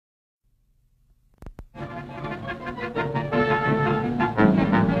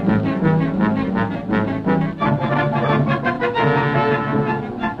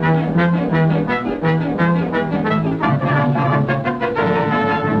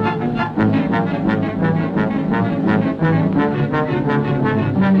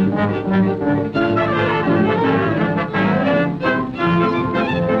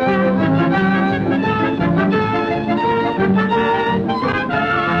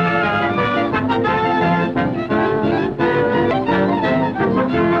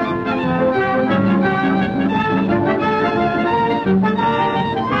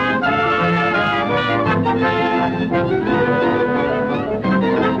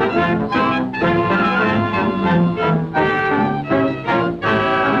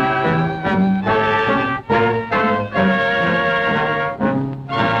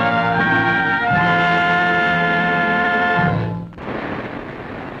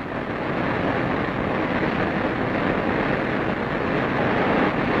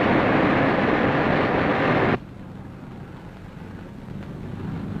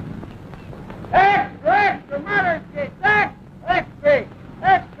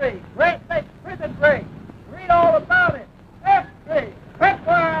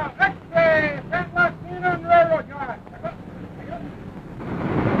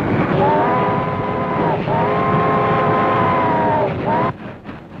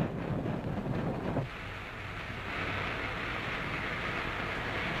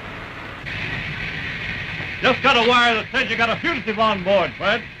Just got a wire that says you got a fugitive on board,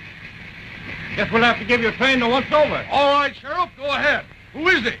 Fred. Guess we'll have to give your train the once over. All right, Sheriff, go ahead. Who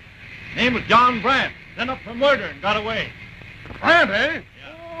is he? Name was John Brant. Sent up for murder and got away. Brant, eh?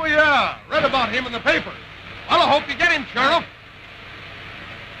 Yeah. Oh, yeah. Read about him in the paper. Well, I hope you get him, Sheriff.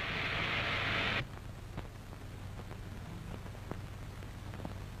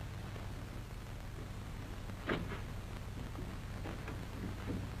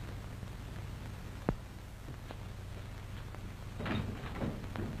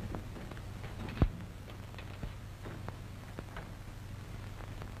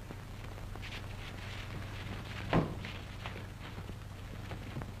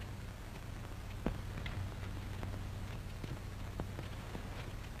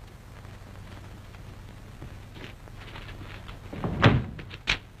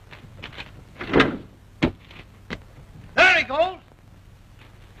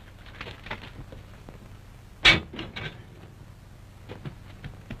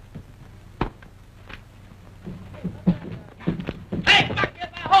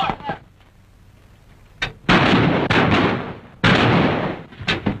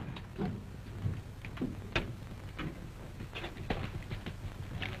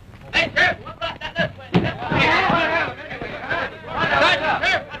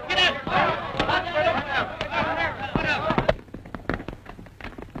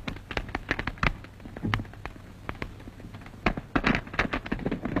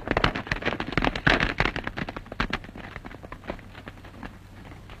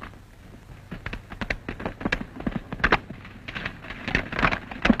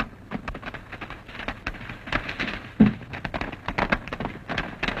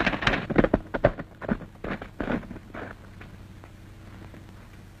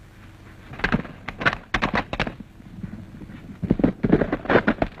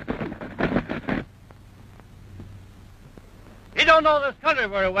 He don't know this country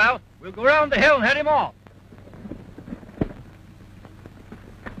very well. We'll go around the hill and head him off.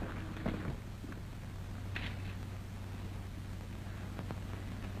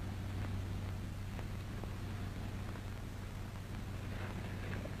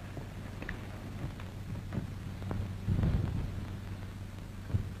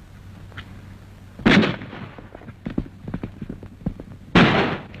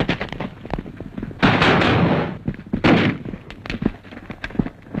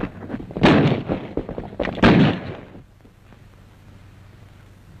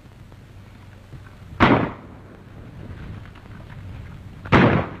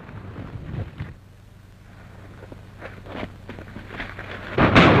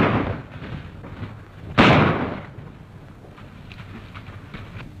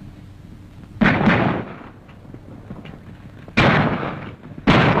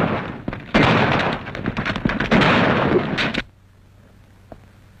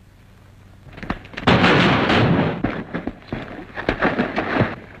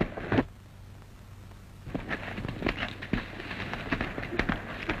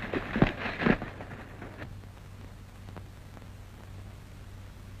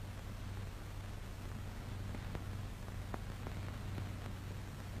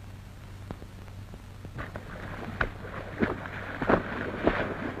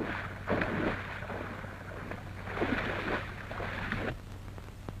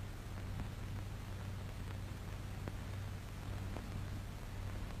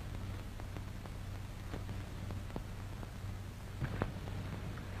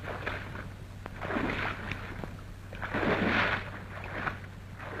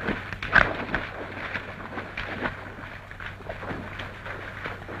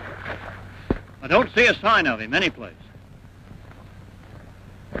 I don't see a sign of him anyplace.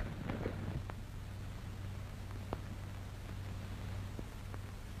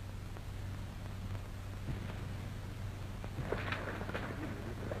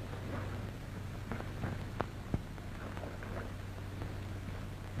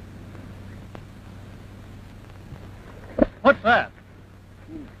 What's that?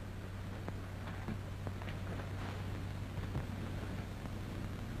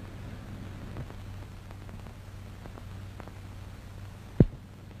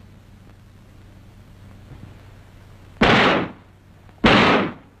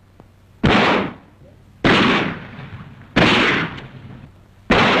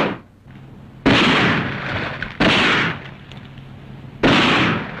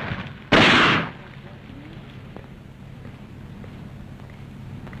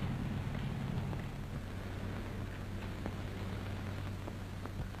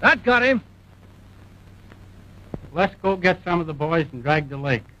 That got him. Let's go get some of the boys and drag the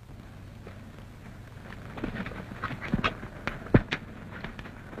lake.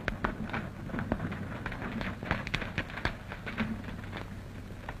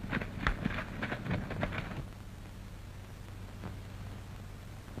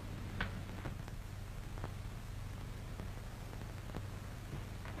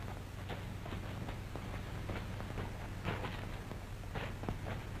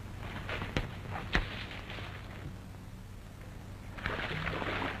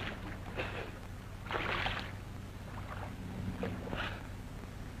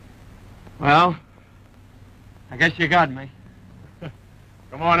 Well, I guess you got me.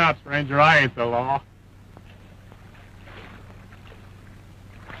 Come on out, stranger. I ain't the law.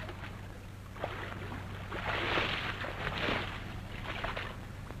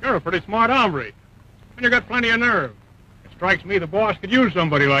 You're a pretty smart hombre. And you got plenty of nerve. It strikes me the boss could use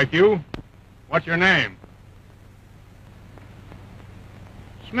somebody like you. What's your name?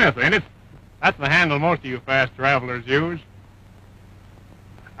 Smith, ain't it? That's the handle most of you fast travelers use.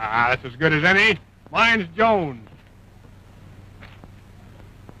 Ah, that's as good as any. Mine's Jones.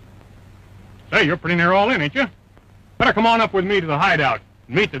 Say, you're pretty near all in, ain't you? Better come on up with me to the hideout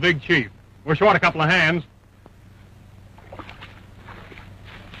and meet the big chief. We're short a couple of hands.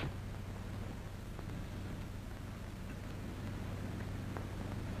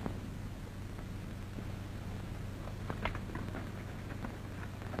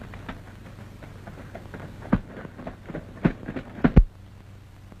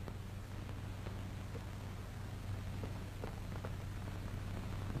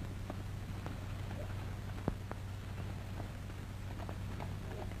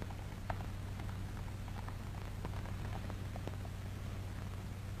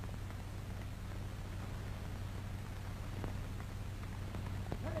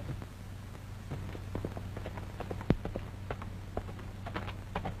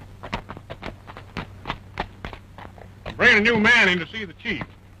 Bringing a new man in to see the chief.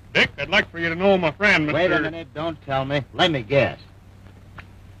 Dick, I'd like for you to know my friend, Mr. Wait a minute, don't tell me. Let me guess.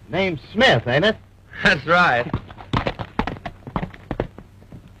 Name's Smith, ain't it? That's right.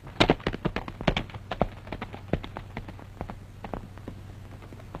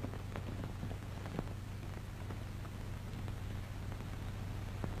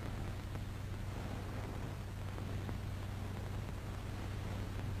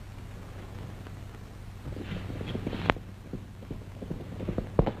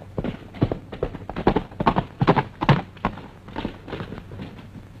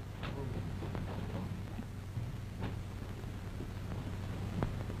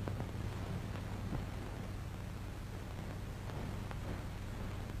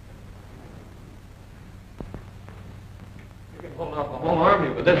 Hold off a whole army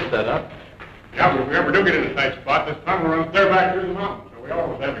with this setup. Yeah, but if we ever do get in a tight spot, this tunnel runs clear back through the mountains, so we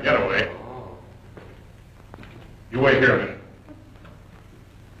always have a getaway. Oh. You wait here a minute.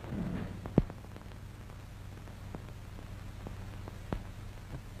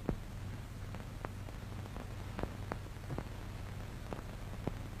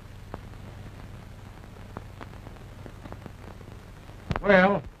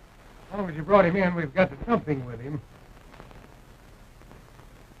 Well, as long as you brought him in, we've got to something with him.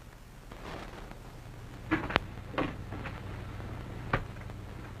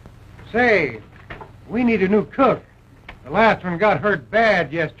 Say, we need a new cook. The last one got hurt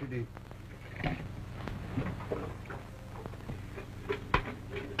bad yesterday.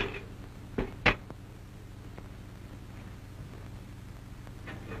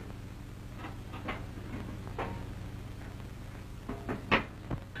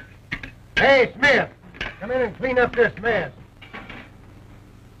 Hey, Smith, come in and clean up this mess.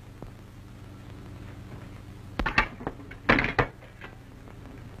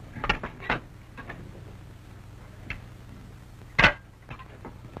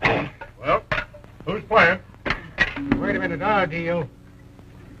 Well, who's playing? Wait a minute, our deal.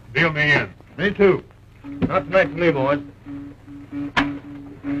 Deal me in. Me too. Not tonight for me, boys.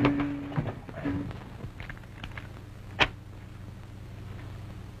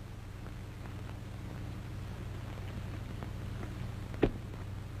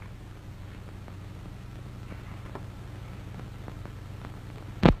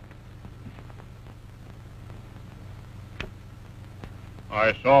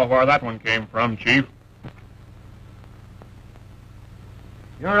 I saw where that one came from, Chief.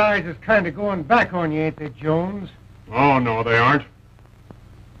 Your eyes is kind of going back on you, ain't they, Jones? Oh, no, they aren't.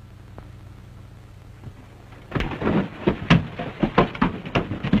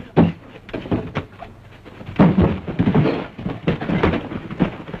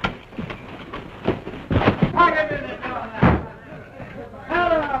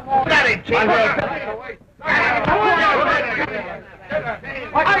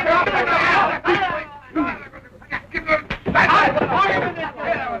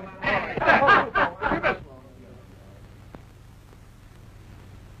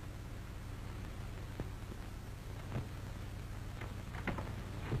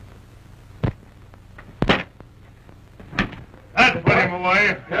 That put him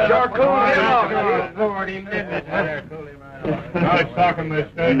away. Sure cooled him off. Lord, he did it. Now it's talking to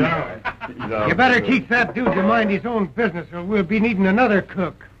stay down. You better teach that dude to mind his own business, or we'll be needing another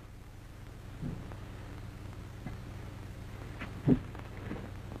cook.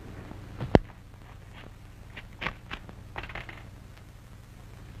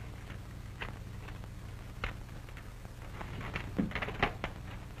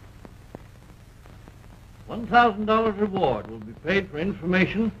 $1,000 reward will be paid for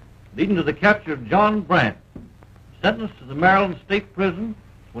information leading to the capture of John Brant, sentenced to the Maryland State Prison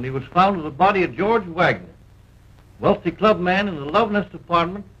when he was found with the body of George Wagner, wealthy clubman in the love nest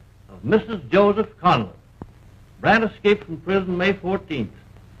apartment of Mrs. Joseph Conlon. Brant escaped from prison May 14th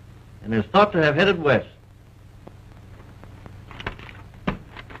and is thought to have headed west.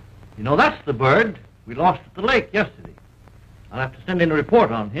 You know, that's the bird we lost at the lake yesterday. I'll have to send in a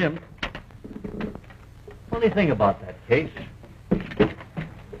report on him. Funny thing about that case, the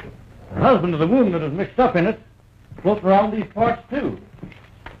husband of the woman that was mixed up in it floats around these parts, too.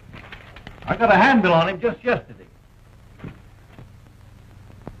 I got a handbill on him just yesterday.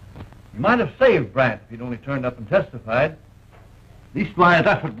 You might have saved Brant if he'd only turned up and testified. Leastwise,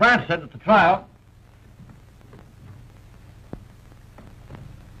 that's what Brant said at the trial.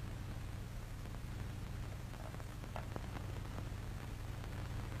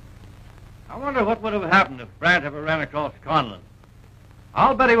 I wonder what would have happened if Brant ever ran across Conlon.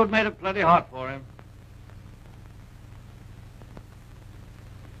 I'll bet he would have made it plenty hot for him.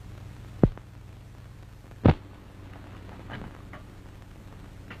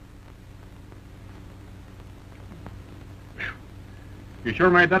 You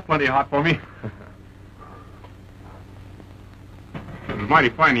sure made that plenty hot for me. It was mighty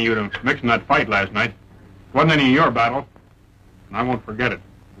fine of you to mix in that fight last night. Wasn't any of your battle, and I won't forget it.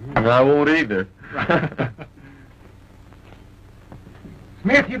 I won't either.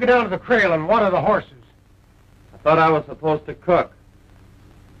 Smith, you get down to the trail and water the horses. I thought I was supposed to cook.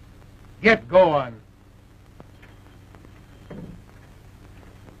 Get going.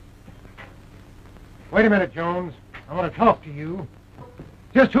 Wait a minute, Jones. I want to talk to you.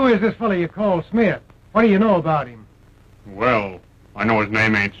 Just who is this fellow you call Smith? What do you know about him? Well, I know his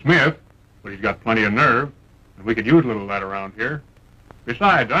name ain't Smith, but he's got plenty of nerve, and we could use a little of that around here.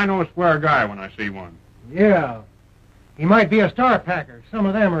 Besides, I know a square guy when I see one. Yeah. He might be a star packer. Some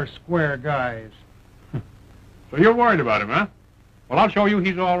of them are square guys. So you're worried about him, huh? Well, I'll show you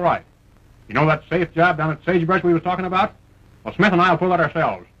he's all right. You know that safe job down at Sagebrush we was talking about? Well, Smith and I'll pull it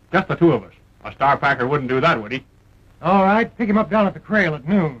ourselves. Just the two of us. A star packer wouldn't do that, would he? All right, pick him up down at the trail at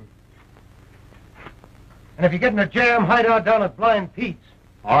noon. And if you get in a jam, hide out down at Blind Pete's.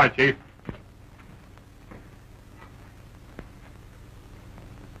 All right, Chief.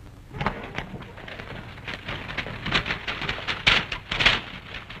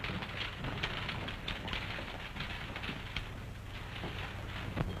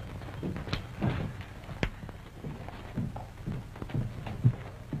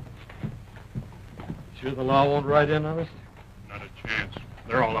 Sure the law won't write in on us? Not a chance.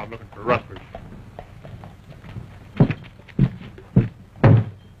 They're all out looking for rustlers.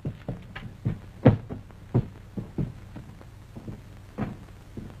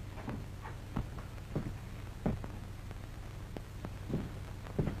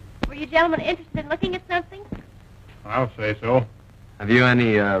 Were you gentlemen interested in looking at something? I'll say so. Have you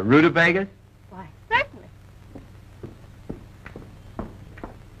any rutabagas? Why, certainly.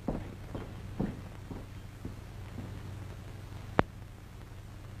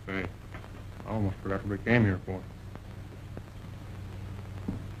 Say, I almost forgot what we came here for.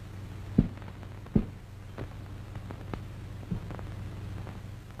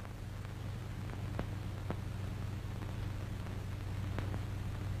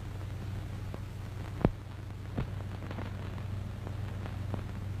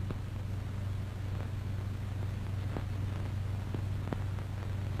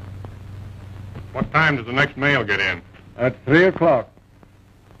 What time does the next mail get in? At 3 o'clock.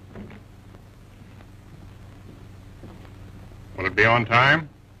 Will it be on time?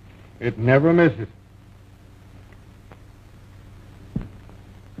 It never misses.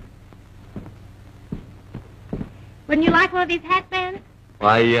 Wouldn't you like one of these hat bands?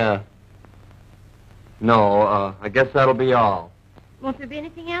 Why, no, I guess that'll be all. Won't there be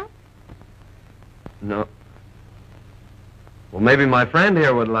anything else? No. Well, maybe my friend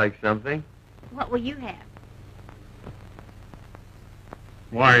here would like something. What will you have?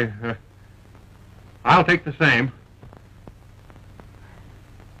 Why, I'll take the same.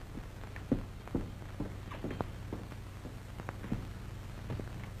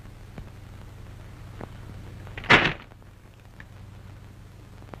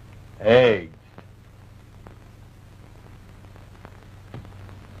 Eggs.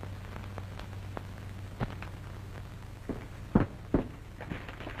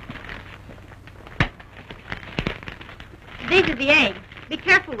 These are the eggs. Be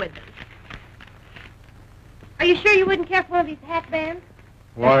careful with them. Are you sure you wouldn't care for one of these hat bands?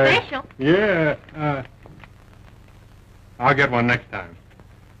 They're special. Yeah, I'll get one next time.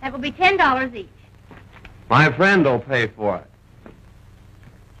 That will be $10 each. My friend will pay for it.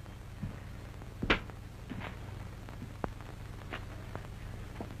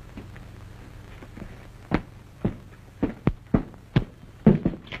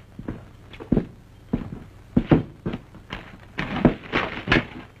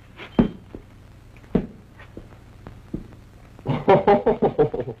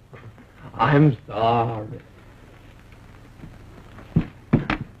 Oh, I'm sorry.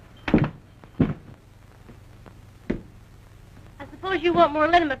 I suppose you want more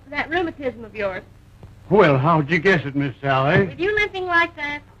liniment for that rheumatism of yours. Well, how'd you guess it, Miss Sally? With you limping like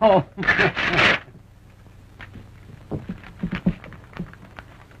that. Oh.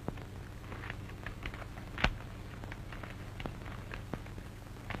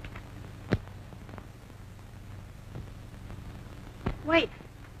 Wait.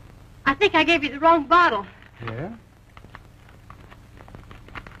 I think I gave you the wrong bottle. Yeah?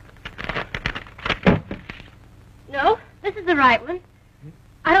 No, this is the right one.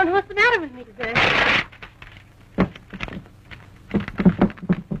 I don't know what's the matter with me today.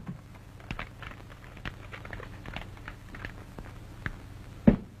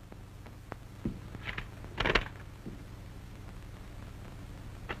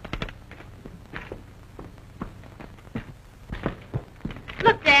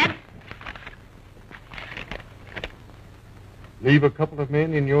 Look, Dad. Leave a couple of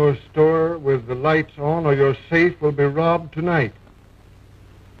men in your store with the lights on, or your safe will be robbed tonight.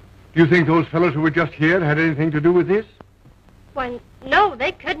 Do you think those fellows who were just here had anything to do with this? Why, no,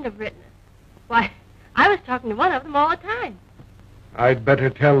 they couldn't have written it. Why, I was talking to one of them all the time. I'd better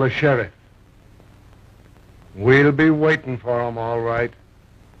tell the sheriff. We'll be waiting for 'em, all right.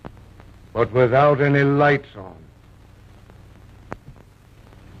 But without any lights on.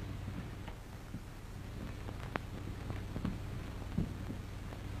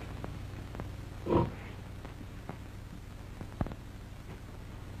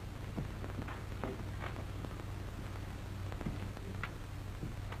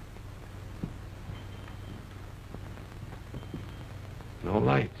 No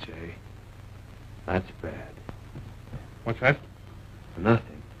lights, eh? That's bad. What's that?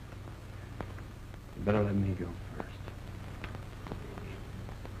 Nothing. You better let me go first.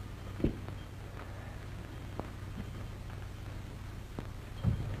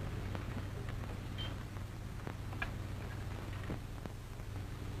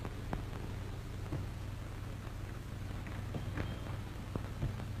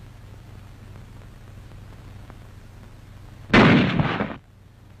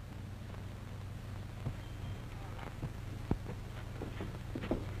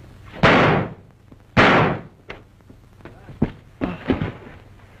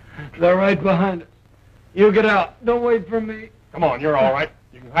 They're right behind us. You get out. Don't wait for me. Come on, you're all right.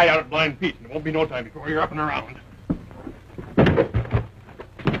 You can hide out at Blind Pete, and it won't be no time before you're up and around.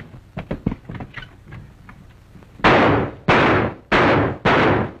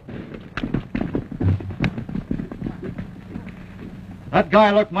 That guy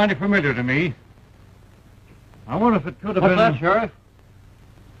looked mighty familiar to me. I wonder if it could have What's been... that, Sheriff?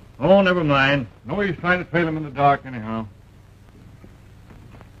 Oh, never mind. No use trying to trail him in the dark anyhow.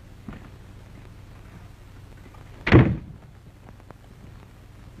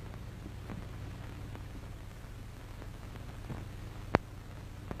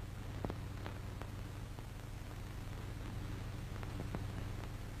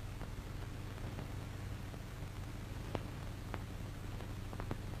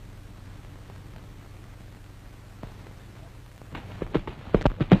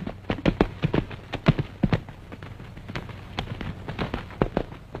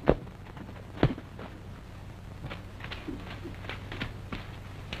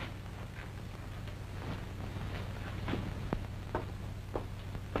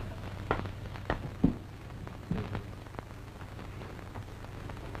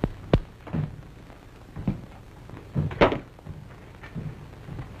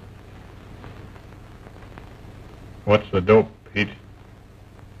 What's the dope, Pete?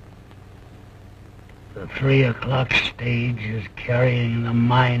 The 3 o'clock stage is carrying the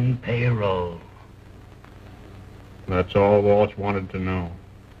mine payroll. That's all Walsh wanted to know.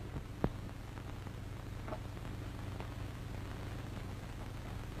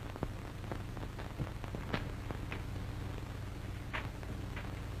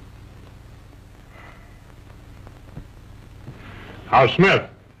 How's Smith?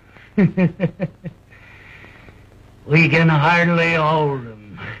 We can hardly hold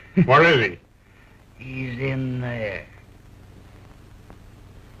him. Where is he? He's in there.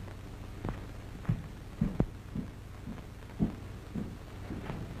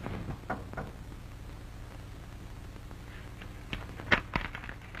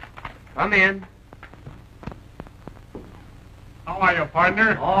 Come in. How are you,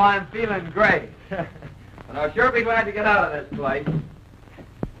 partner? Oh, I'm feeling great. And I'll sure be glad to get out of this place.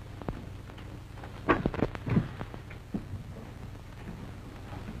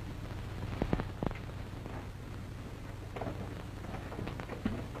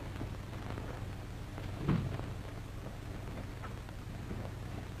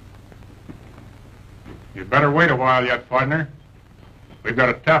 You'd better wait a while yet, partner. We've got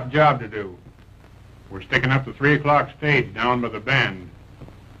a tough job to do. We're sticking up the 3 o'clock stage down by the bend.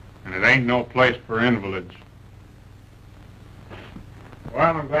 And it ain't no place for invalids.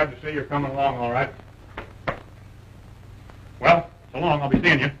 Well, I'm glad to see you're coming along all right. Well, so long. I'll be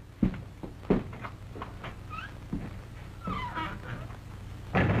seeing you.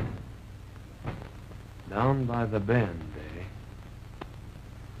 Down by the bend, eh?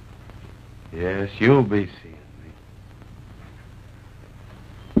 Yes, you'll be seeing me.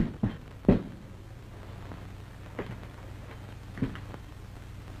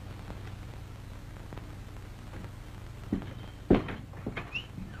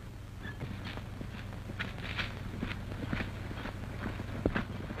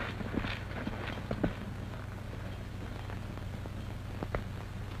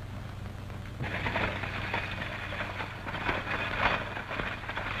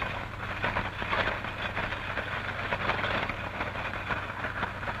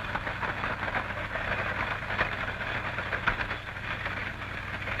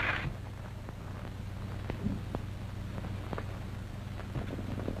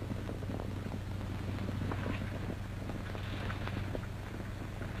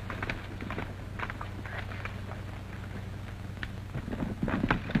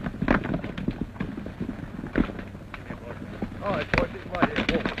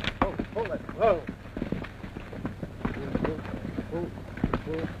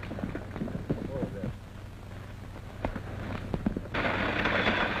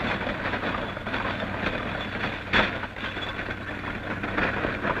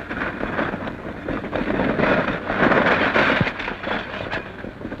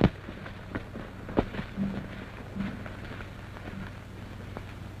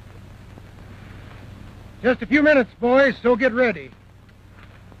 Just a few minutes, boys, so get ready.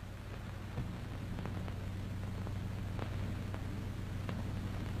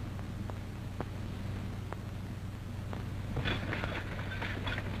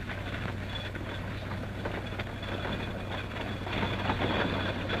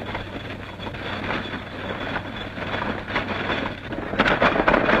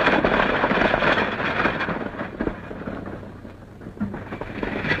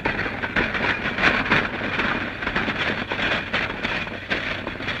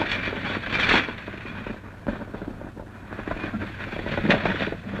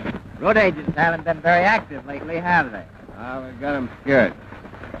 Road agents haven't been very active lately, have they? Ah, we've got them scared.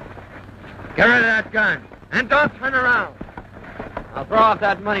 Get rid of that gun. And don't turn around. I'll throw off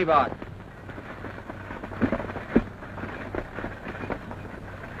that money box.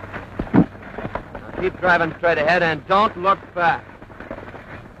 Now keep driving straight ahead and don't look back.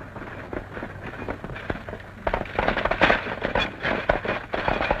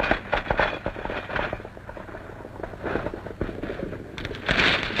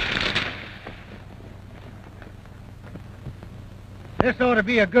 This ought to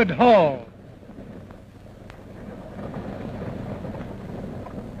be a good haul.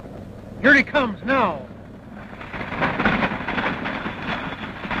 Here he comes now.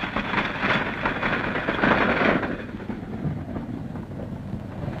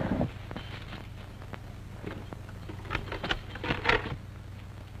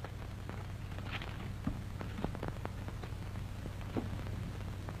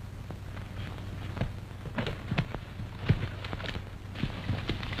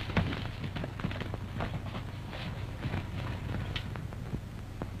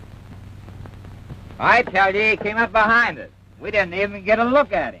 I tell you, he came up behind us. We didn't even get a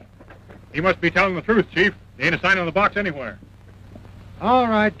look at him. He must be telling the truth, Chief. There ain't a sign on the box anywhere. All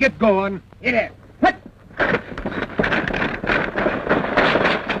right, get going. Hit it. What?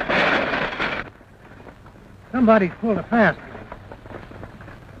 Somebody's pulled a fast one.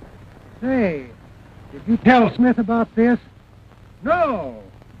 Say, did you tell Smith about this? No.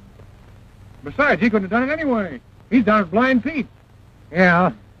 Besides, he couldn't have done it anyway. He's down at Blind Pete.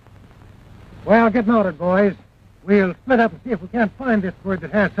 Yeah. Well, get noted, boys. We'll split up and see if we can't find this bird that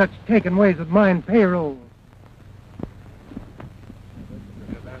has such taken ways with mine payroll.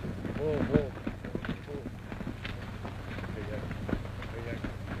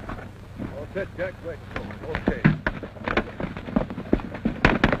 All set, Jack. Right. Okay.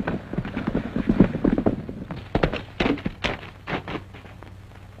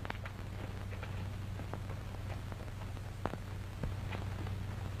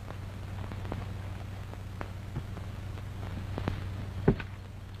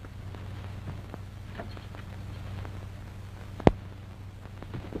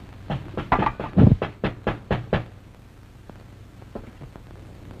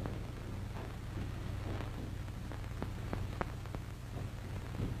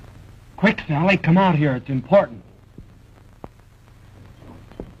 Quick, Sally, come out here. It's important.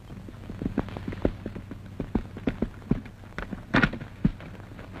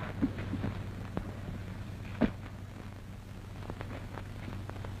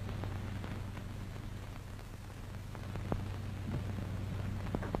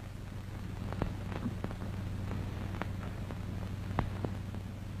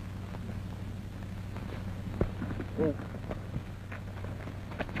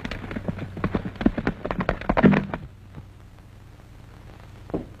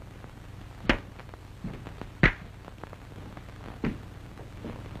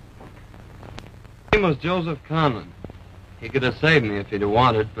 His name was Joseph Conlon. He could have saved me if he'd have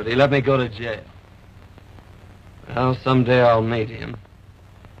wanted, but he let me go to jail. Well, someday I'll meet him.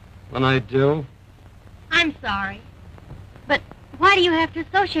 When I do... I'm sorry. But why do you have to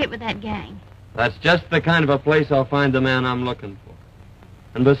associate with that gang? That's just the kind of a place I'll find the man I'm looking for.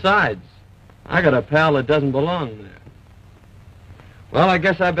 And besides, I got a pal that doesn't belong there. Well, I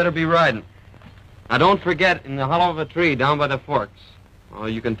guess I better be riding. Now, don't forget, in the hollow of a tree down by the forks. Oh,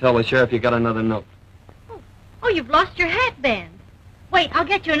 you can tell the sheriff you got another note. Oh, you've lost your hat band. Wait, I'll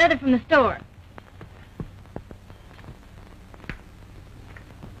get you another from the store.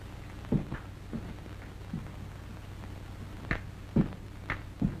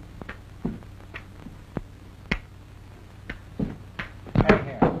 Right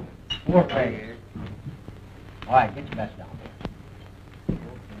here. Right here. All right, get your best down there.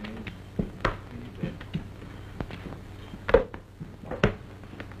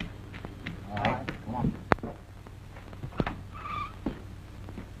 All right, come on.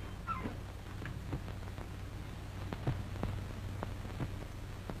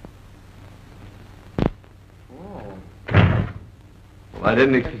 Well, I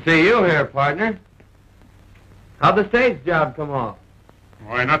didn't expect to see you here, partner. How'd the stage job come off?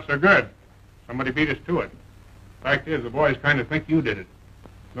 Why, not so good. Somebody beat us to it. Fact is, the boys kind of think you did it.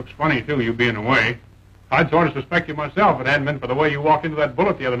 Looks funny, too, you being away. I'd sort of suspect you myself if it hadn't been for the way you walked into that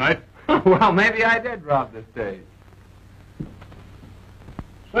bullet the other night. Well, maybe I did rob the stage.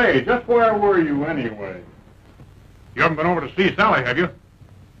 Say, just where were you anyway? You haven't been over to see Sally, have you?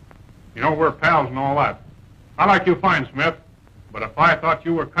 You know, we're pals and all that. I like you fine, Smith. But if I thought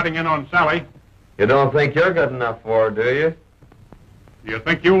you were cutting in on Sally... You don't think you're good enough for her, do you? Do you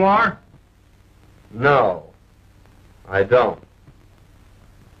think you are? No, I don't.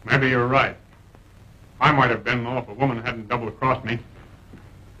 Maybe you're right. I might have been, though, if a woman hadn't double-crossed me.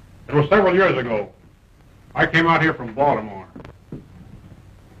 It was several years ago. I came out here from Baltimore.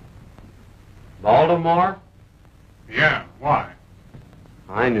 Baltimore? Yeah, why?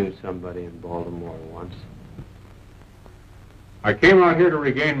 I knew somebody in Baltimore once. I came out here to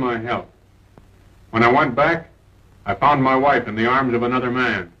regain my health. When I went back, I found my wife in the arms of another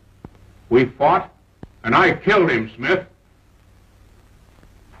man. We fought, and I killed him, Smith.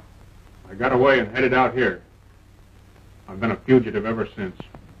 I got away and headed out here. I've been a fugitive ever since.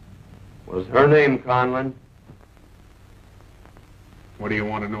 Was her name Conlon? What do you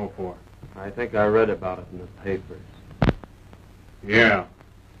want to know for? I think I read about it in the papers. Yeah.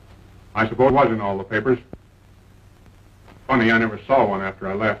 I suppose it was in all the papers. Funny, I never saw one after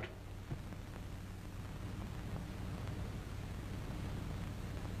I left.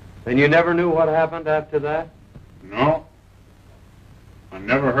 Then you never knew what happened after that? No. I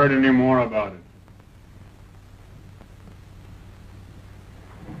never heard any more about it.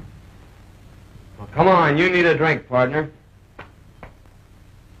 Well, come on, you need a drink, partner.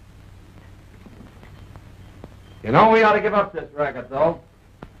 You know, we ought to give up this racket, though.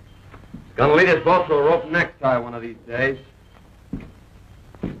 It's gonna lead us both to a rope necktie one of these days.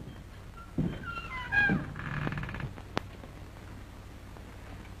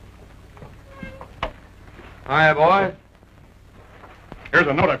 Hiya, boys. Here's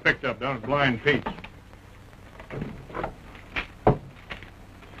a note I picked up down at Blind Pete's.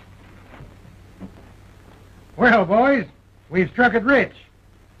 Well, boys, we've struck it rich.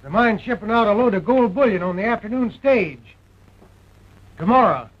 The mine's shipping out a load of gold bullion on the afternoon stage.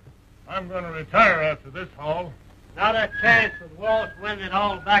 Tomorrow. I'm going to retire after this haul. Not a chance with Walt winning it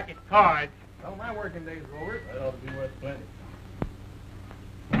all back at cards. Well, my working day's over. That ought to be worth plenty.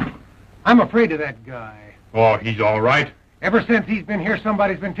 I'm afraid of that guy. Oh, he's all right. Ever since he's been here,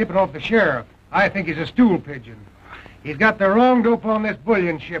 somebody's been tipping off the sheriff. I think he's a stool pigeon. He's got the wrong dope on this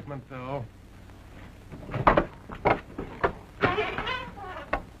bullion shipment, though.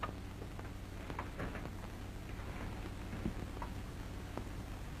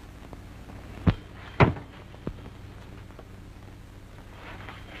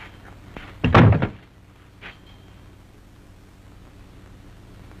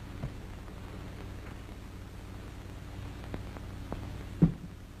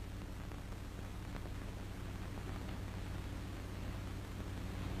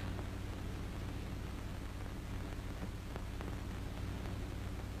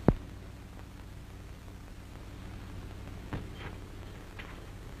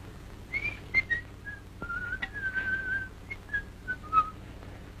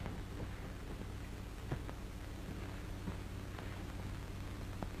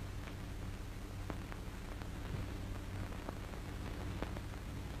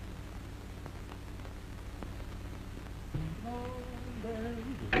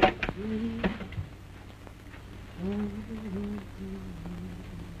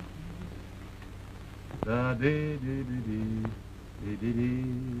 What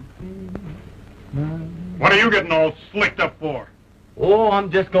are you getting all slicked up for? Oh,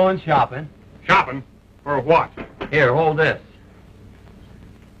 I'm just going shopping. Shopping? For what? Here, hold this.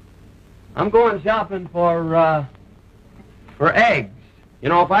 I'm going shopping for eggs. You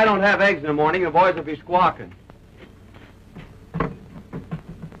know, if I don't have eggs in the morning, the boys will be squawking.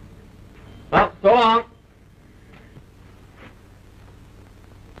 Well, so long.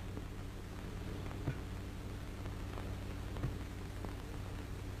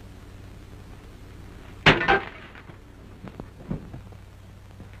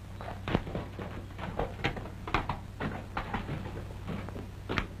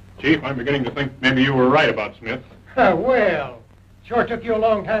 Chief, I'm beginning to think maybe you were right about Smith. Well, sure took you a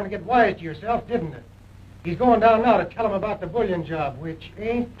long time to get wise to yourself, didn't it? He's going down now to tell him about the bullion job, which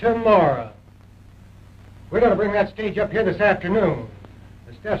ain't tomorrow. We're going to bring that stage up here this afternoon.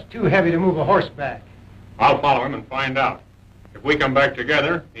 The stuff's too heavy to move a horse back. I'll follow him and find out. If we come back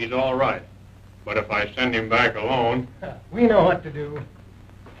together, he's all right. But if I send him back alone... We know what to do.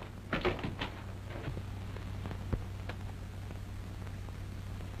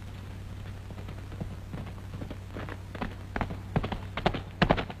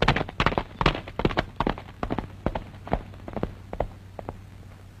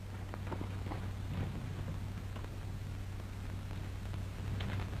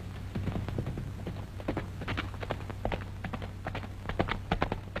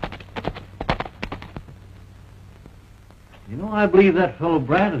 You know, I believe that fellow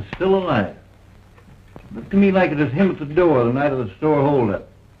Brant is still alive. Looked to me like it was him at the door the night of the store holdup.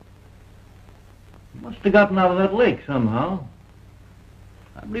 He must have gotten out of that lake somehow.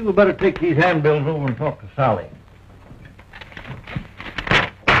 I believe we better take these handbills over and talk to Sally.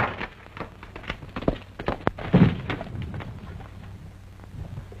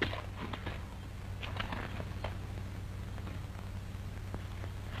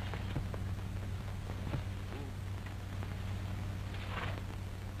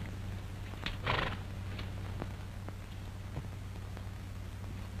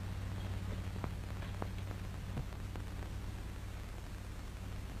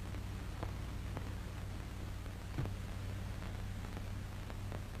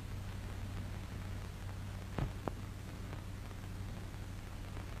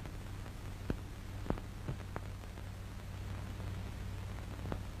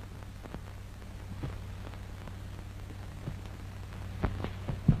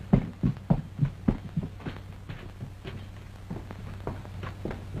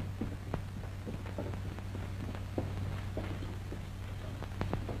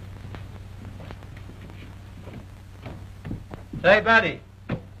 Say, Betty,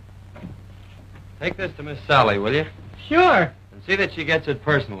 take this to Miss Sally, will you? Sure. And see that she gets it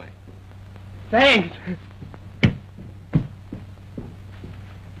personally. Thanks.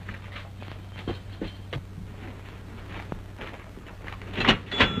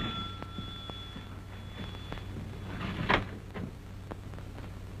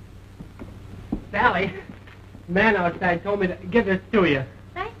 Sally, the man outside told me to give this to you.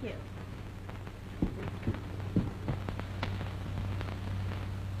 Thank you.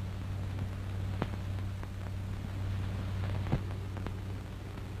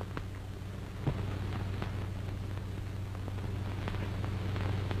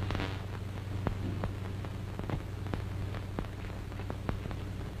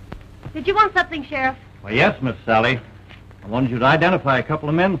 Did you want something, Sheriff? Well, yes, Miss Sally. I wanted you to identify a couple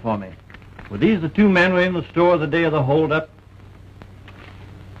of men for me. Were these the two men who were in the store the day of the holdup?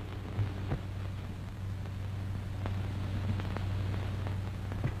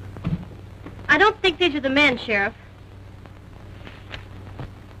 I don't think these are the men, Sheriff.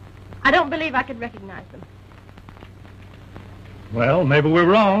 I don't believe I could recognize them. Well, maybe we're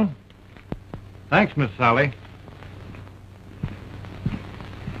wrong. Thanks, Miss Sally.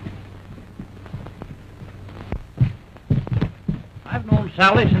 I've known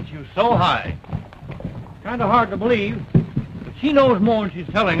Sally since she was so high. Kind of hard to believe, but she knows more than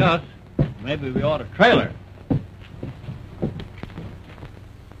she's telling us. Maybe we ought to trail her.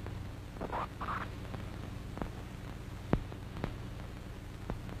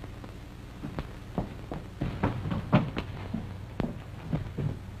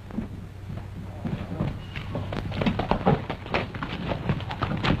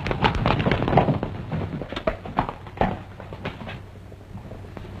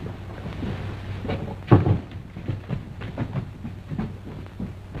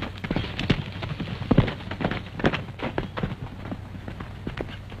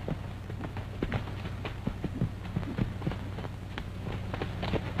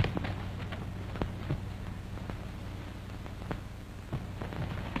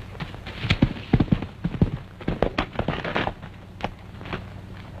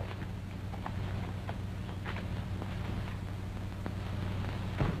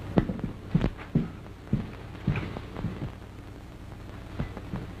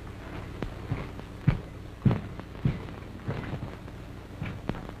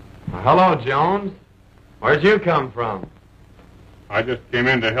 Hello, Jones. Where'd you come from? I just came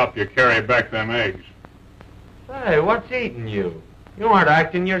in to help you carry back them eggs. Say, what's eating you? You aren't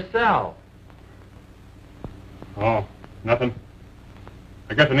acting yourself. Oh, nothing.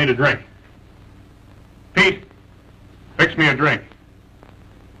 I guess I need a drink. Pete, fix me a drink.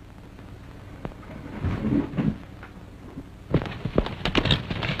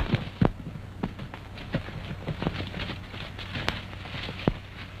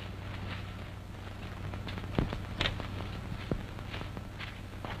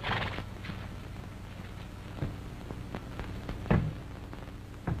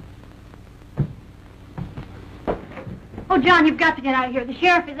 Oh, John, you've got to get out of here. The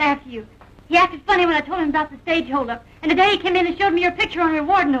sheriff is after you. He acted funny when I told him about the stage holdup. And today he came in and showed me your picture on a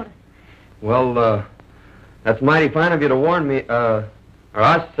reward notice. Well, that's mighty fine of you to warn me, or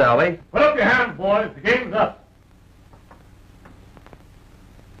us, Sally. Put up your hands, boys. The game's up.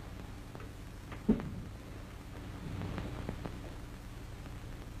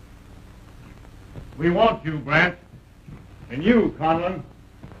 We want you, Brant. And you, Conlon.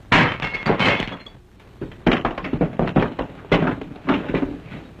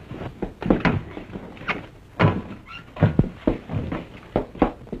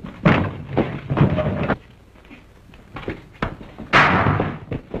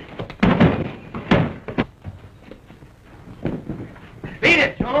 Beat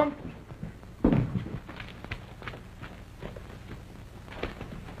it, Jones.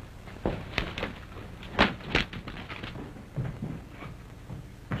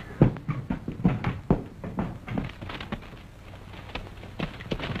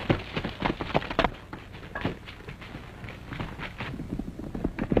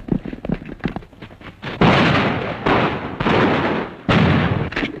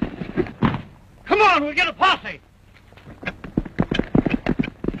 Come on, we'll get a posse.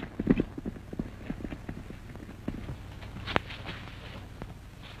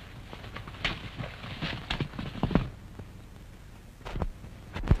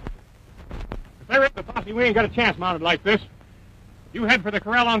 If they raid the posse, we ain't got a chance mounted like this. You head for the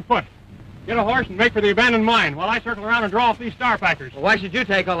corral on foot. Get a horse and make for the abandoned mine while I circle around and draw off these star packers. Well, why should you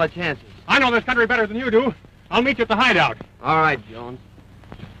take all the chances? I know this country better than you do. I'll meet you at the hideout. All right, Jones.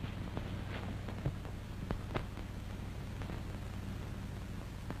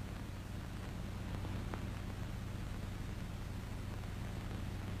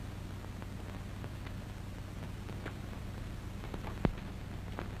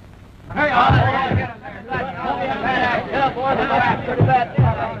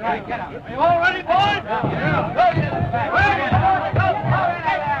 You all ready, boys?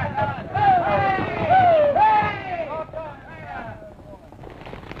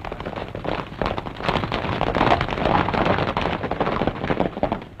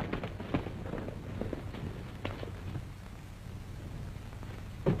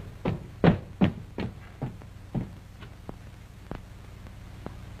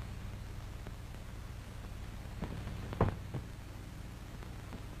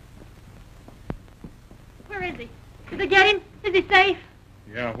 Where is he? Did they get him? Is he safe?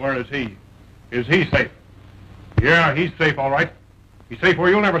 Yeah, where is he? Is he safe? Yeah, he's safe, all right. He's safe where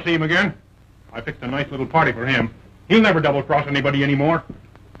you'll never see him again. I fixed a nice little party for him. He'll never double-cross anybody anymore.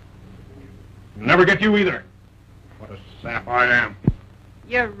 He'll never get you either. What a sap I am.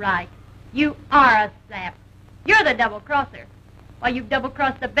 You're right. You are a sap. You're the double-crosser. Why, you've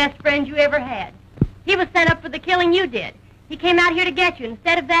double-crossed the best friend you ever had. He was sent up for the killing you did. He came out here to get you.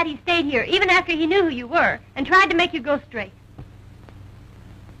 Instead of that, he stayed here, even after he knew who you were, and tried to make you go straight.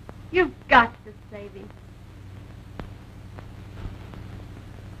 You've got to save him.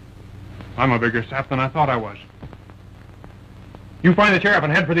 I'm a bigger sap than I thought I was. You find the sheriff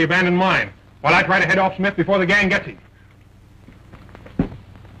and head for the abandoned mine, while I try to head off Smith before the gang gets him.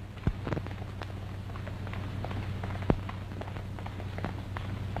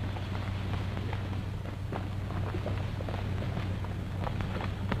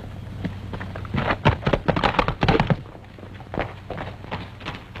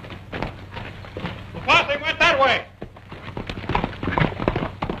 The posse went that way.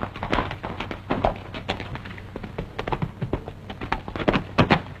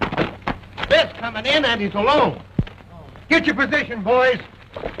 Smith's coming in and he's alone. Get your position, boys.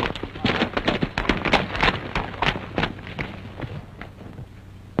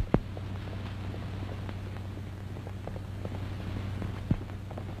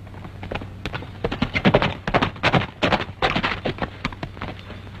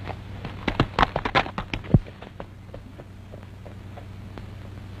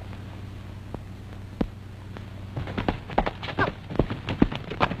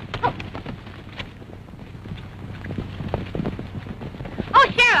 Oh,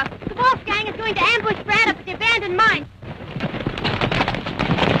 Sheriff, the Wolf gang is going to ambush Brant up at the abandoned mine.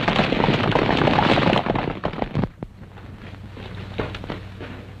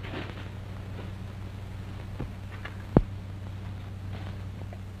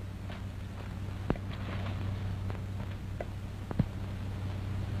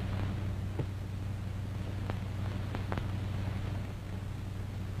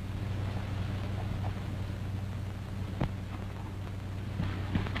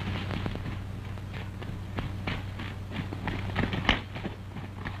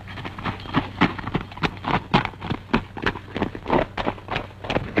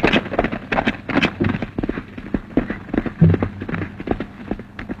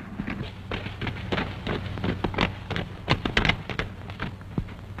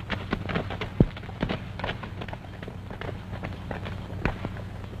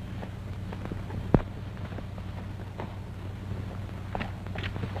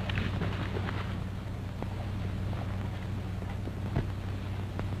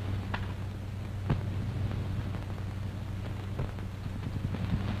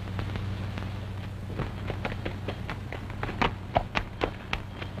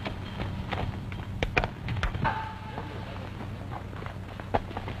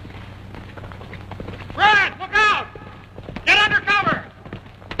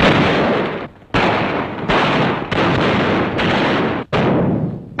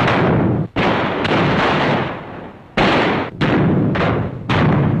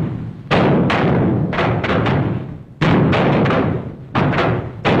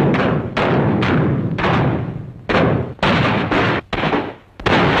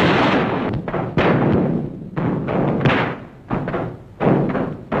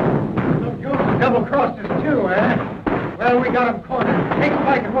 Double-crossed us too, eh? Well, we got them cornered. Take them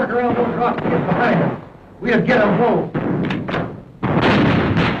back and work around those rocks to get behind them. We'll get them both.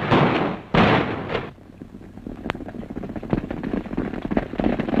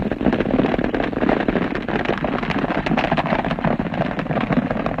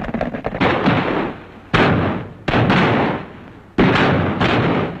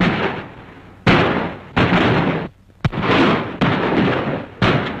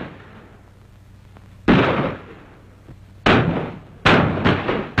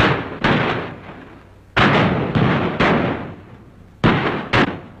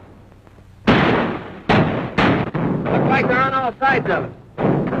 Sides of it.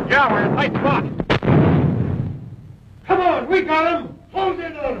 Yeah, we're in a tight spot. Come on, we got him. Close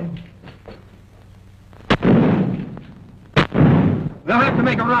in on him. We'll have to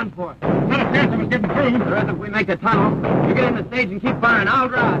make a run for it. Not a chance of us getting through. The rest if we make the tunnel. You get in the stage and keep firing. I'll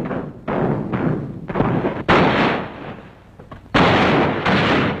drive.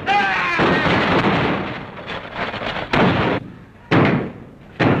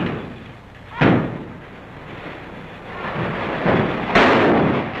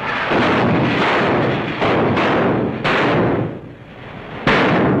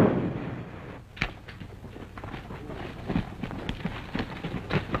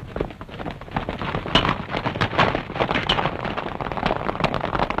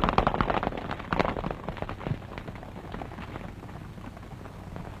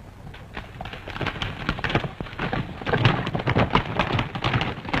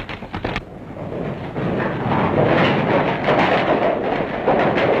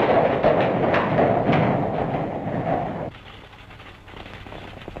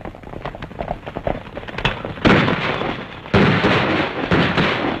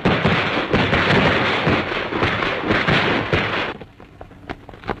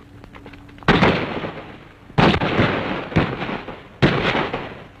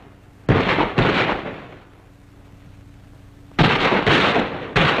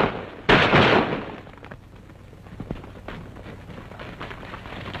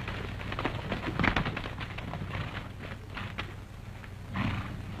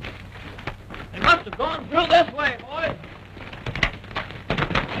 Going through this way, boys.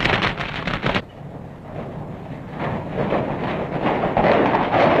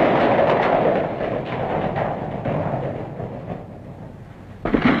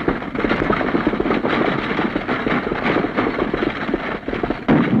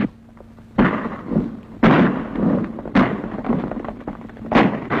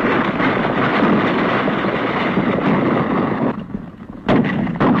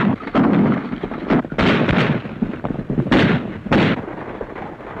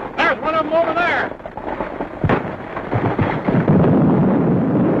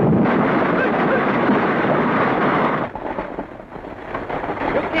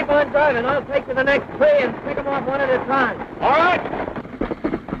 Driving. I'll take to the next tree and pick them off one at a time. All right.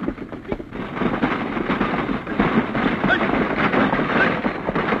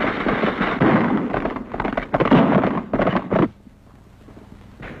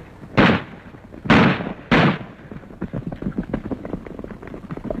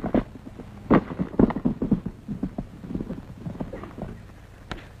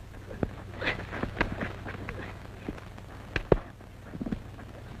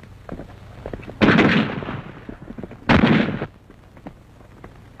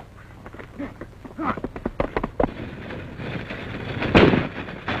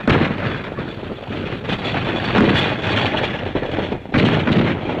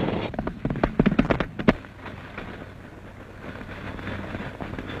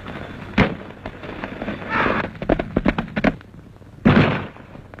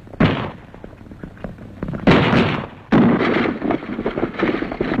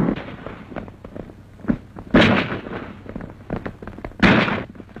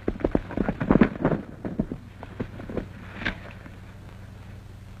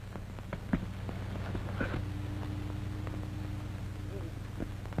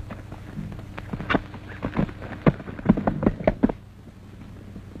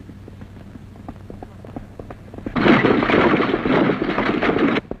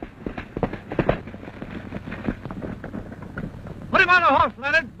 on a horse,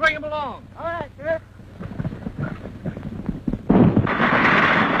 Leonard. Bring him along. All right, Sheriff.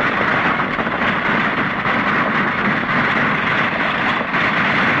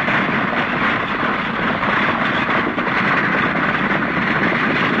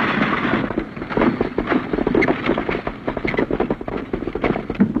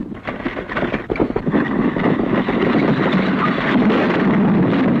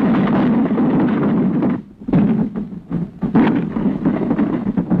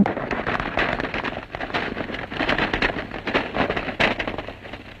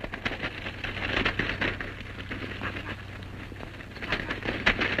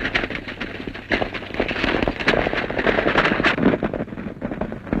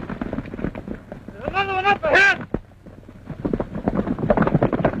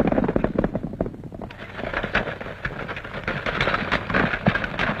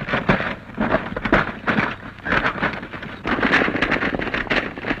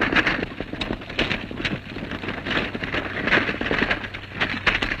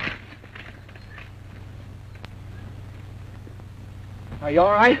 Are you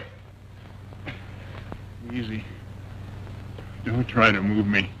all right? Easy. Don't try to move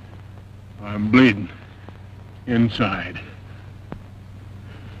me. I'm bleeding. Inside.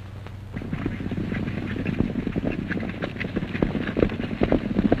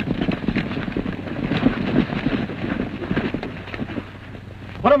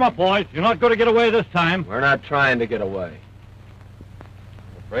 Put him up, boys. You're not going to get away this time. We're not trying to get away.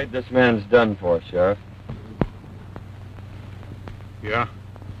 I'm afraid this man's done for, Sheriff. Yeah.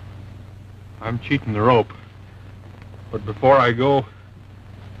 I'm cheating the rope. But before I go,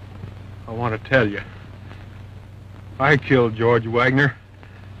 I want to tell you. I killed George Wagner.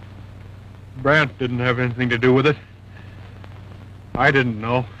 Brant didn't have anything to do with it. I didn't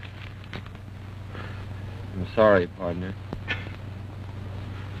know. I'm sorry, partner.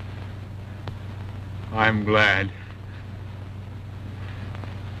 I'm glad.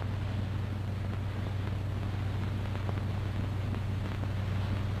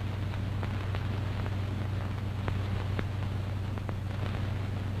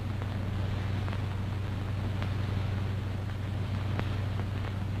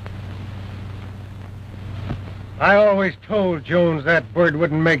 I always told Jones that bird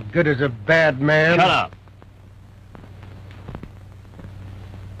wouldn't make good as a bad man. Shut up.